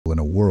in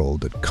a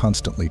world that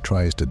constantly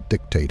tries to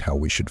dictate how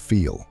we should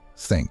feel,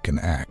 think, and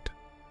act.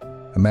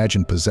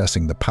 Imagine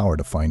possessing the power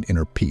to find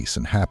inner peace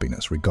and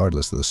happiness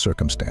regardless of the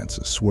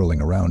circumstances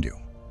swirling around you.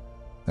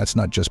 That's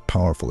not just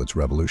powerful, it's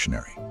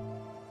revolutionary.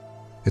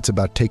 It's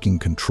about taking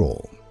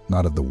control,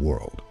 not of the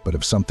world, but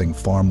of something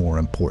far more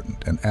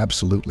important and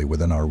absolutely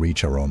within our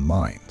reach, our own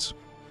minds.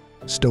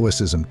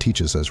 Stoicism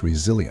teaches us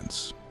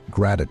resilience,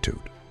 gratitude,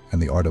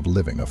 and the art of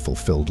living a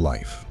fulfilled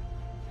life.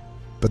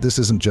 But this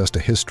isn't just a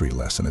history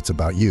lesson, it's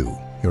about you,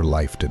 your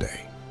life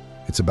today.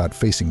 It's about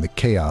facing the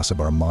chaos of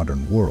our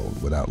modern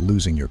world without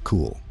losing your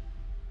cool,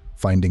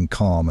 finding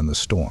calm in the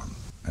storm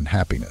and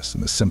happiness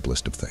in the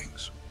simplest of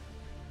things.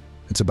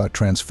 It's about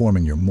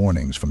transforming your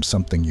mornings from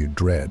something you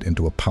dread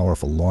into a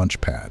powerful launch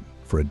pad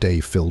for a day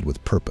filled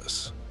with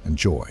purpose and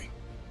joy.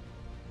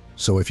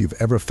 So if you've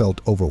ever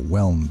felt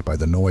overwhelmed by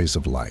the noise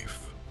of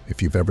life,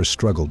 if you've ever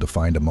struggled to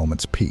find a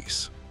moment's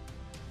peace,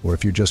 or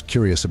if you're just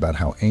curious about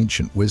how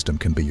ancient wisdom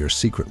can be your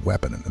secret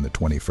weapon in the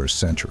 21st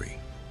century,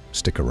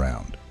 stick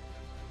around.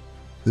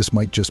 This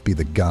might just be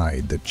the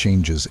guide that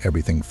changes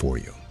everything for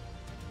you.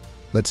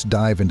 Let's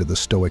dive into the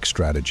Stoic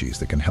strategies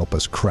that can help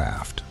us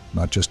craft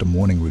not just a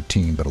morning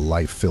routine, but a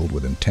life filled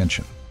with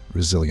intention,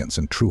 resilience,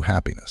 and true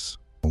happiness.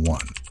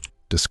 1.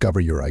 Discover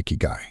your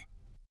ikigai.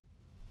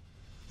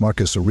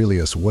 Marcus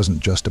Aurelius wasn't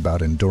just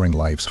about enduring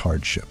life's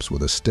hardships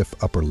with a stiff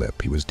upper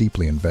lip. He was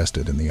deeply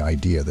invested in the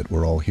idea that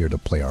we're all here to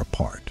play our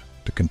part,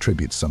 to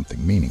contribute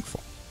something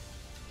meaningful.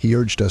 He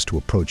urged us to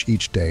approach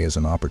each day as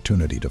an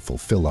opportunity to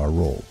fulfill our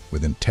role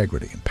with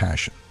integrity and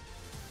passion.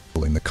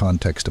 In the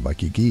context of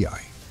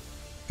ikigai,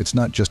 it's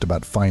not just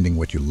about finding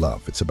what you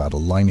love, it's about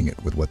aligning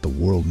it with what the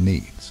world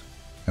needs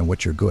and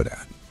what you're good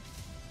at.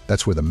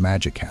 That's where the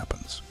magic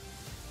happens.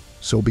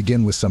 So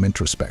begin with some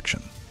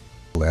introspection.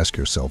 Ask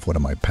yourself, what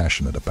am I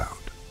passionate about?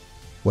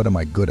 What am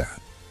I good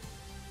at?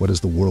 What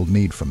does the world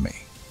need from me?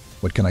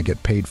 What can I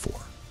get paid for?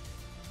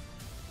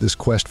 This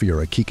quest for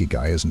your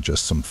ikigai isn't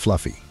just some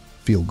fluffy,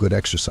 feel-good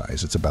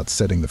exercise. It's about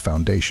setting the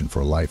foundation for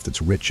a life that's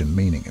rich in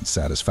meaning and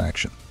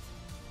satisfaction.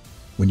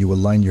 When you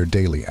align your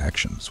daily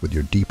actions with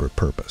your deeper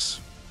purpose,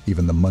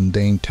 even the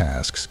mundane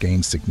tasks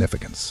gain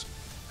significance,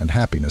 and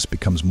happiness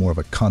becomes more of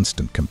a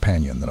constant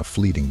companion than a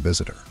fleeting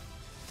visitor.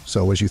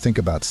 So as you think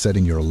about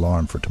setting your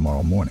alarm for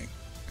tomorrow morning,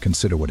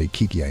 consider what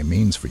ikigai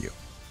means for you.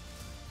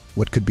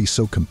 What could be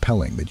so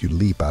compelling that you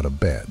leap out of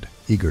bed,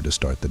 eager to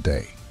start the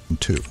day?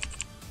 2.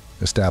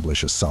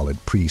 Establish a solid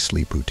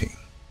pre-sleep routine.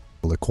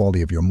 The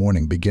quality of your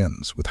morning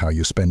begins with how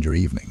you spend your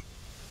evening.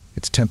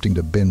 It's tempting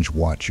to binge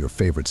watch your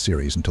favorite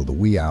series until the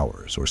wee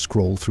hours or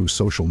scroll through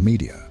social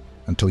media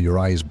until your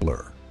eyes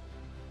blur.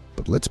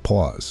 But let's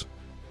pause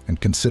and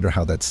consider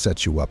how that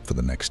sets you up for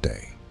the next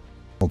day.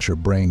 Your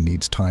brain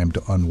needs time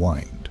to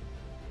unwind,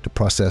 to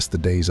process the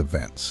day's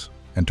events,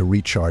 and to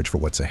recharge for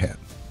what's ahead.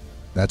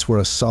 That's where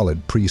a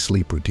solid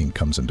pre-sleep routine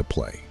comes into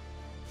play.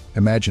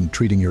 Imagine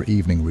treating your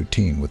evening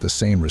routine with the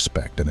same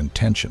respect and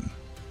intention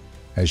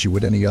as you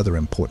would any other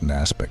important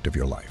aspect of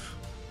your life.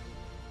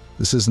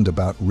 This isn't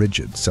about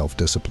rigid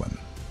self-discipline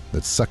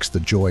that sucks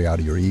the joy out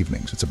of your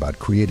evenings. It's about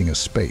creating a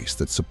space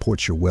that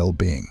supports your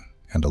well-being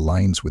and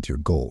aligns with your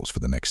goals for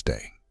the next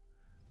day.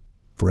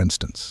 For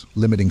instance,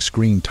 limiting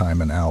screen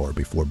time an hour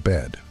before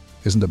bed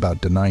isn't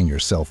about denying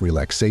yourself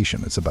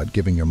relaxation. It's about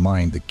giving your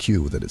mind the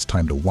cue that it's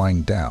time to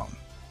wind down,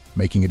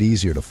 making it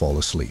easier to fall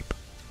asleep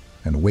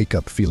and wake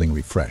up feeling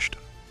refreshed.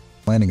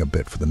 Planning a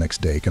bit for the next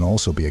day can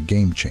also be a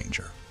game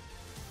changer.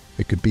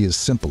 It could be as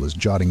simple as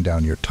jotting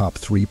down your top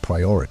 3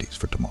 priorities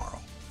for tomorrow.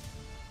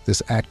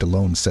 This act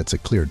alone sets a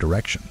clear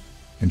direction,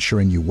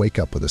 ensuring you wake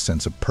up with a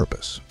sense of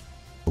purpose.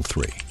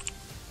 3.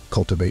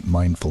 Cultivate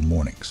mindful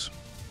mornings.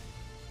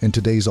 In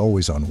today's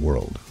always-on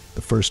world,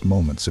 the first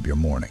moments of your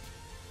morning,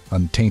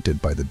 untainted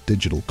by the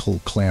digital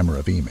clamor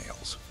of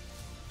emails,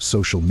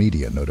 social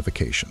media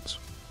notifications,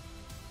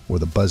 or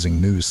the buzzing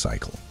news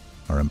cycle,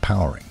 are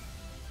empowering.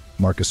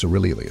 Marcus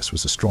Aurelius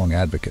was a strong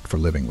advocate for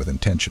living with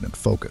intention and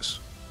focus.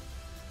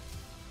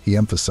 He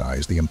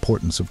emphasized the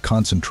importance of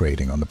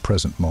concentrating on the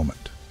present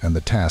moment and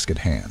the task at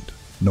hand,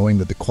 knowing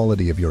that the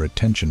quality of your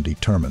attention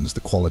determines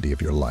the quality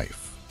of your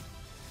life.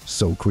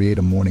 So create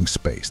a morning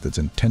space that's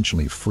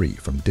intentionally free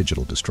from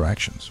digital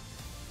distractions.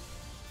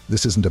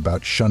 This isn't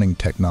about shunning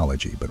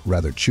technology, but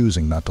rather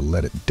choosing not to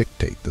let it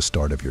dictate the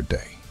start of your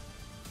day.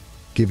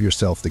 Give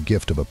yourself the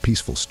gift of a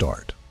peaceful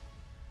start.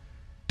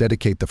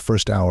 Dedicate the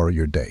first hour of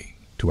your day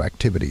to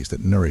activities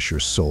that nourish your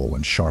soul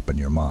and sharpen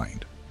your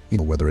mind.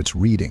 Whether it's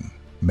reading,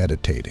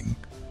 meditating,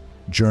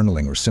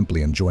 journaling, or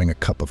simply enjoying a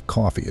cup of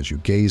coffee as you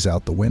gaze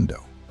out the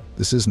window.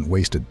 This isn't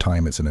wasted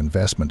time, it's an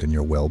investment in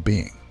your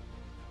well-being.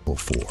 4.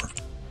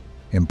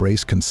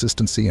 Embrace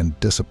consistency and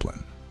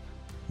discipline.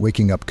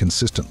 Waking up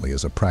consistently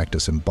as a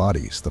practice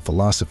embodies the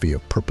philosophy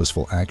of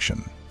purposeful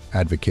action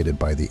advocated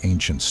by the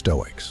ancient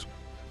Stoics.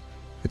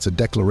 It's a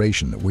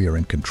declaration that we are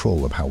in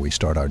control of how we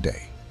start our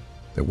day,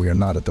 that we are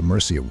not at the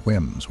mercy of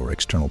whims or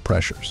external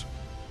pressures.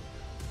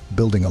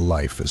 Building a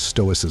life, as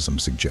Stoicism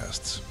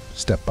suggests,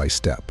 step by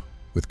step,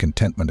 with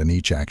contentment in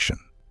each action,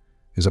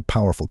 is a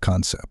powerful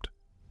concept.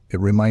 It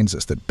reminds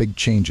us that big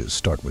changes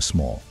start with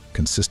small,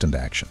 consistent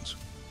actions.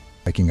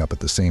 Waking up at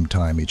the same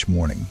time each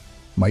morning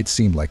might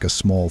seem like a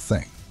small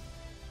thing,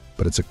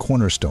 but it's a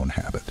cornerstone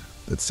habit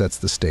that sets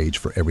the stage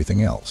for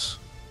everything else.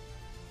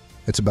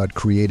 It's about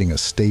creating a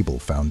stable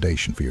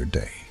foundation for your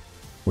day,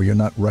 where you're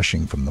not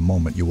rushing from the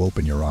moment you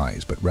open your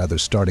eyes, but rather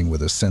starting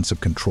with a sense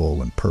of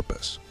control and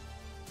purpose.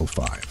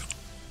 5.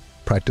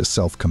 Practice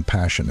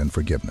self-compassion and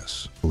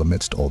forgiveness.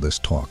 Amidst all this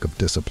talk of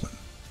discipline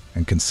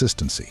and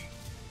consistency,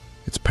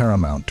 it's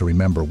paramount to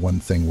remember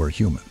one thing: we're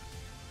human.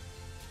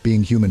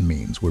 Being human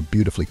means we're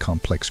beautifully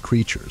complex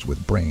creatures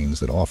with brains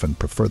that often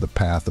prefer the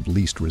path of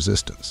least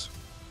resistance,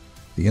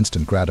 the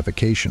instant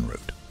gratification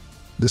route.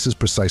 This is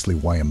precisely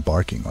why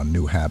embarking on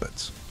new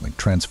habits, like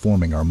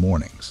transforming our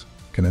mornings,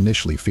 can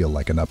initially feel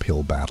like an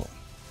uphill battle.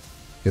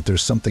 Yet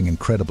there's something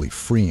incredibly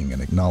freeing in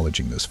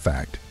acknowledging this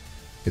fact.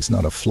 It's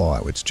not a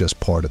flaw, it's just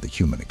part of the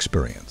human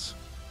experience.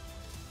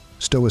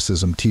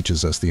 Stoicism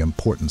teaches us the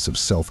importance of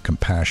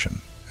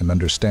self-compassion and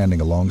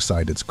understanding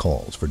alongside its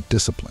calls for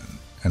discipline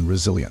and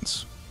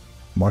resilience.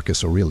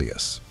 Marcus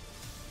Aurelius,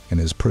 in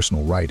his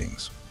personal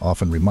writings,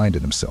 often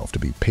reminded himself to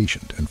be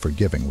patient and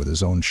forgiving with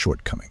his own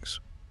shortcomings.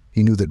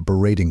 He knew that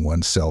berating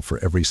oneself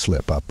for every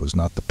slip-up was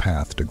not the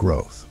path to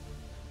growth.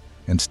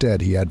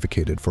 Instead, he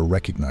advocated for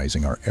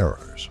recognizing our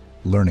errors,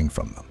 learning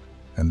from them,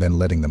 and then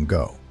letting them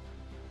go.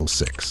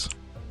 6.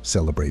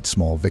 Celebrate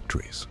small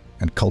victories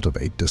and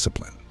cultivate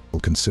discipline.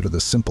 Consider the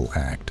simple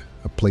act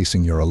of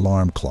placing your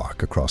alarm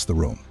clock across the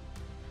room.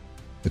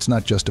 It's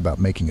not just about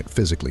making it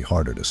physically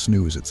harder to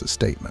snooze, it's a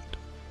statement.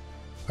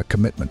 A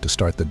commitment to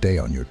start the day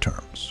on your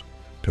terms,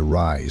 to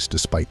rise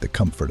despite the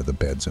comfort of the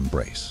bed's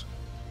embrace.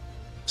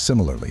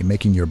 Similarly,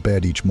 making your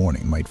bed each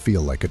morning might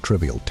feel like a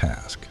trivial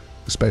task,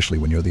 especially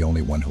when you're the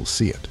only one who'll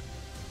see it.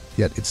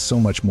 Yet it's so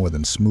much more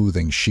than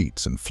smoothing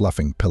sheets and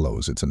fluffing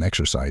pillows. It's an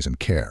exercise in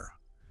care,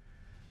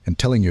 and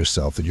telling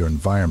yourself that your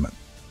environment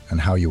and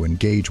how you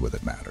engage with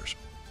it matters.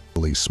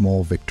 These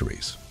small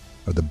victories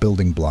are the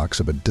building blocks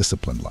of a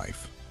disciplined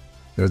life.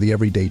 They're the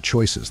everyday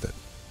choices that,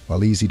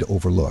 while easy to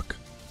overlook,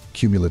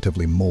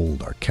 cumulatively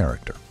mold our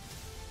character.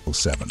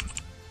 7.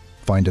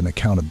 Find an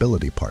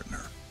accountability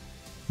partner.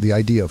 The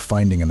idea of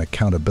finding an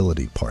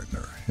accountability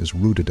partner is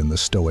rooted in the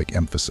Stoic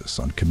emphasis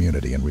on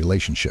community and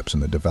relationships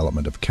in the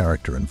development of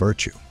character and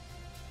virtue.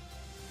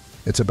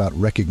 It's about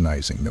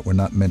recognizing that we're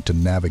not meant to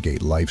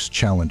navigate life's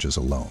challenges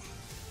alone,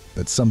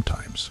 that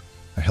sometimes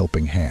a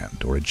helping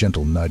hand or a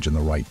gentle nudge in the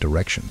right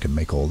direction can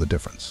make all the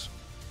difference.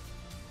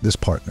 This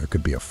partner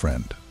could be a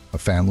friend, a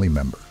family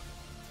member,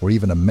 or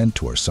even a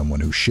mentor, someone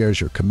who shares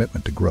your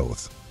commitment to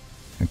growth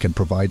and can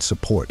provide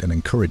support and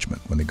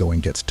encouragement when the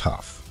going gets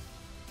tough.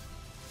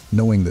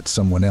 Knowing that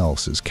someone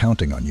else is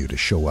counting on you to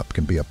show up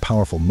can be a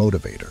powerful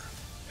motivator,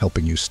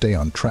 helping you stay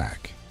on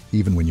track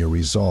even when your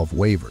resolve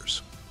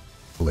wavers.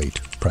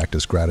 8.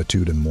 Practice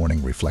gratitude and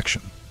morning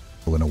reflection.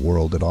 In a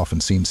world that often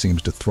seems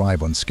to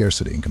thrive on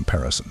scarcity and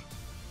comparison,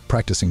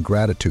 practicing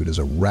gratitude is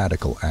a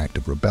radical act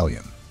of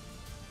rebellion.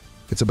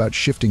 It's about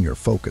shifting your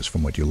focus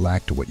from what you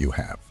lack to what you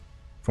have,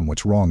 from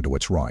what's wrong to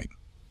what's right.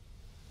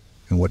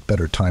 And what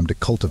better time to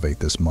cultivate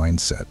this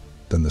mindset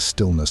than the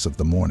stillness of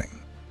the morning?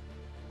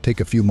 Take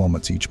a few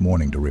moments each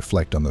morning to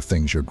reflect on the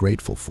things you're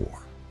grateful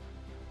for.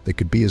 They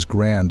could be as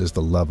grand as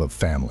the love of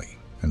family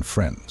and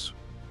friends,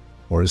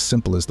 or as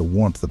simple as the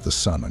warmth of the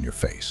sun on your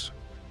face.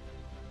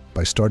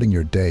 By starting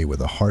your day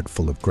with a heart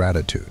full of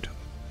gratitude,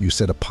 you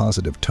set a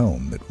positive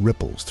tone that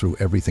ripples through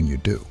everything you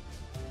do.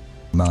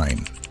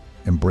 9.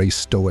 Embrace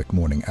Stoic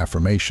morning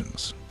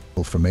affirmations.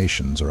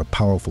 Affirmations are a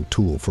powerful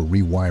tool for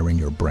rewiring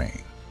your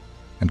brain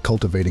and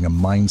cultivating a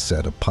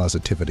mindset of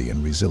positivity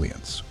and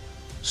resilience.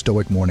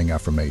 Stoic morning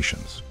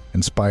affirmations,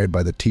 inspired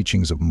by the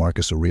teachings of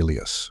Marcus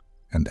Aurelius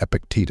and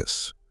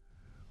Epictetus,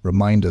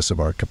 remind us of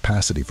our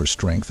capacity for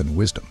strength and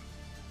wisdom.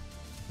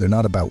 They're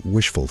not about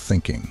wishful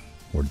thinking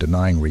or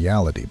denying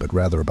reality, but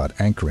rather about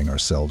anchoring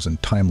ourselves in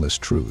timeless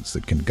truths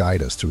that can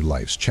guide us through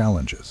life's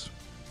challenges.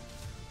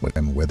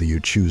 And whether you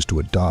choose to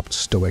adopt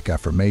Stoic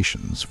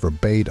affirmations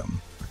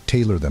verbatim or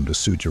tailor them to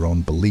suit your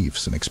own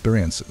beliefs and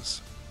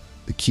experiences,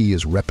 the key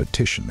is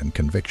repetition and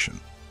conviction.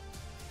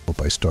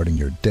 By starting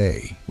your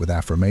day with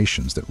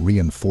affirmations that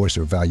reinforce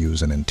your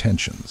values and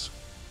intentions,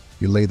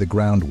 you lay the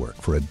groundwork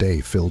for a day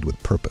filled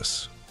with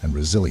purpose and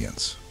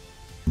resilience.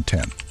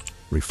 10.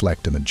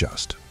 Reflect and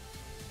adjust.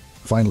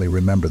 Finally,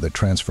 remember that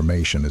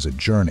transformation is a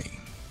journey,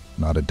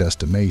 not a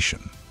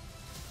destination.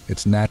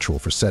 It's natural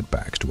for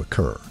setbacks to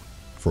occur,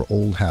 for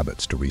old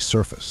habits to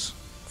resurface,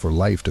 for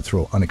life to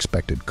throw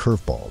unexpected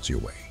curveballs your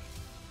way.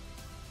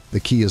 The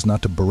key is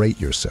not to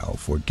berate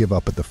yourself or give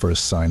up at the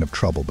first sign of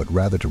trouble, but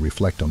rather to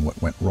reflect on what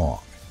went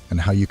wrong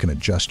and how you can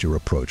adjust your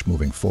approach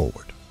moving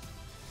forward.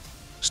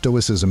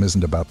 Stoicism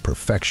isn't about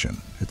perfection,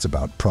 it's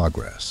about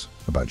progress,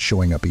 about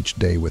showing up each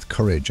day with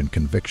courage and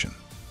conviction,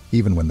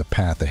 even when the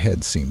path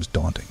ahead seems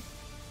daunting.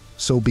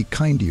 So be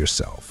kind to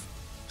yourself,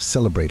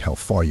 celebrate how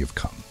far you've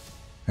come,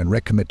 and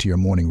recommit to your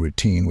morning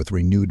routine with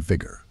renewed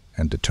vigor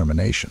and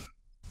determination.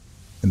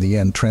 In the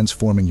end,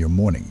 transforming your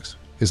mornings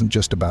isn't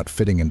just about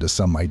fitting into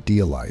some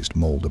idealized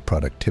mold of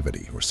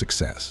productivity or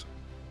success.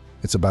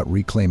 It's about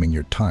reclaiming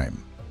your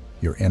time,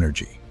 your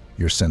energy,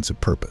 your sense of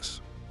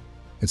purpose.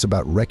 It's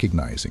about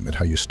recognizing that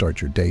how you start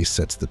your day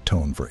sets the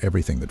tone for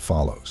everything that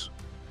follows.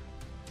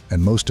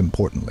 And most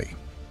importantly,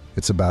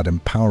 it's about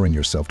empowering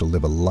yourself to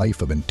live a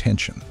life of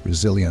intention,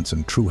 resilience,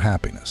 and true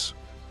happiness.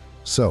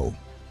 So,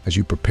 as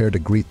you prepare to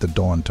greet the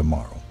dawn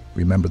tomorrow,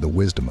 remember the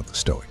wisdom of the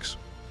Stoics.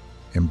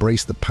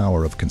 Embrace the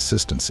power of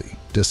consistency,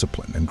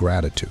 discipline, and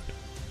gratitude.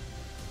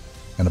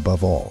 And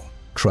above all,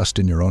 trust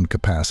in your own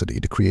capacity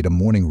to create a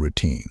morning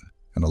routine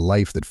and a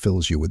life that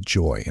fills you with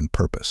joy and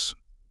purpose.